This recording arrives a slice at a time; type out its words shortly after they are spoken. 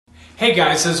Hey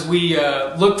guys, as we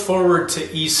look forward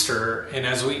to Easter and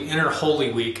as we enter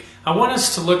Holy Week, I want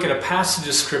us to look at a passage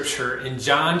of Scripture in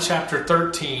John chapter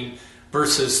 13,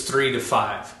 verses 3 to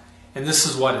 5. And this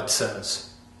is what it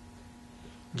says.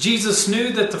 Jesus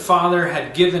knew that the Father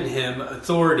had given him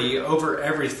authority over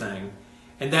everything,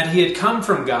 and that he had come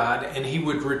from God and he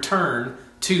would return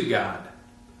to God.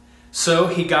 So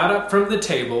he got up from the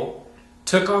table,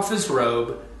 took off his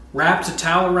robe, wrapped a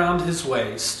towel around his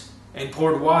waist, and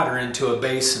poured water into a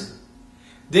basin.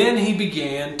 Then he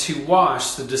began to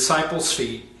wash the disciples'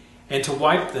 feet and to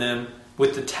wipe them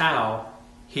with the towel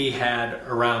he had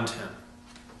around him.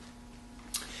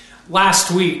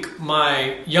 Last week,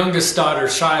 my youngest daughter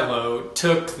Shiloh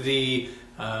took the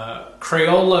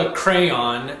Crayola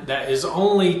crayon that is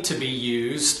only to be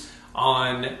used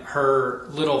on her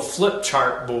little flip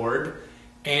chart board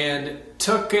and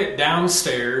took it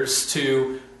downstairs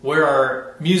to where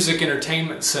our music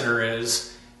entertainment center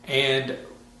is and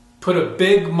put a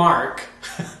big mark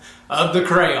of the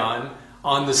crayon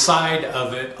on the side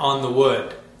of it on the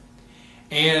wood.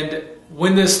 And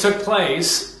when this took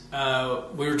place,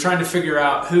 we were trying to figure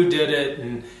out who did it,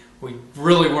 and we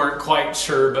really weren't quite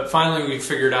sure, but finally we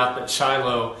figured out that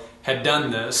Shiloh had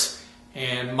done this,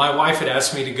 and my wife had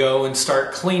asked me to go and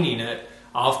start cleaning it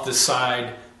off the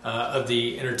side of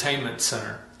the entertainment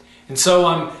center. And so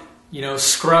I'm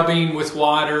scrubbing with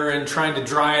water and trying to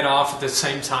dry it off at the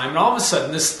same time. And all of a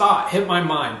sudden this thought hit my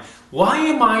mind. Why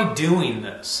am I doing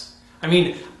this? I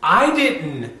mean, I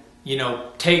didn't,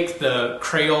 take the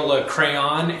Crayola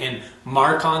crayon and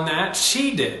mark on that.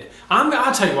 She did.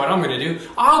 I'll tell you what I'm going to do.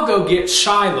 I'll go get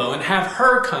Shiloh and have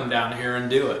her come down here and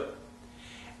do it.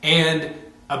 And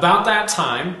about that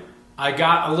time, I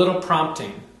got a little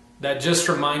prompting that just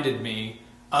reminded me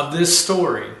of this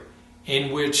story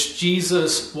in which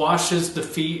Jesus washes the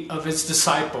feet of his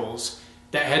disciples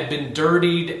that had been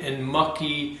dirtied and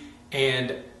mucky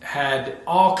and had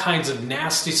all kinds of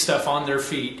nasty stuff on their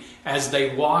feet as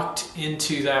they walked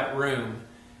into that room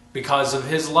because of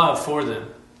his love for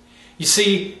them. You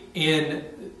see, in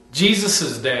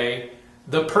Jesus' day,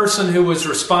 the person who was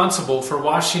responsible for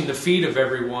washing the feet of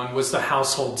everyone was the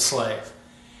household slave,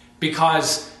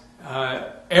 because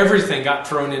everything got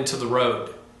thrown into the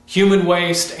road. Human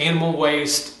waste, animal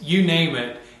waste, you name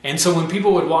it. And so when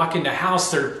people would walk into house,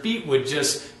 their feet would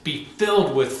just be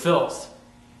filled with filth.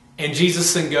 And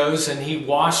Jesus then goes and he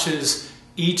washes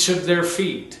each of their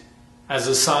feet as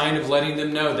a sign of letting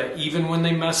them know that even when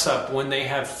they mess up, when they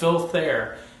have filth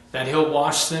there, that he'll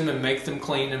wash them and make them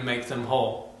clean and make them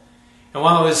whole. And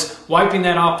while I was wiping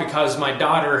that off because my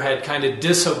daughter had kind of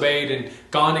disobeyed and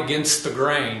gone against the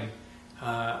grain,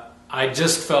 I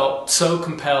just felt so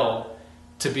compelled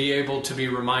to be able to be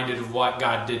reminded of what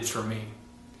God did for me.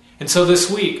 And so this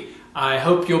week, I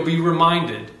hope you'll be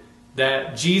reminded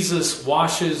that Jesus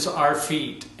washes our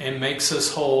feet and makes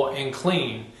us whole and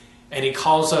clean. And he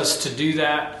calls us to do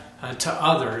that to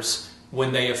others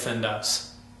when they offend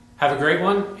us. Have a great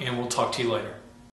one, and we'll talk to you later.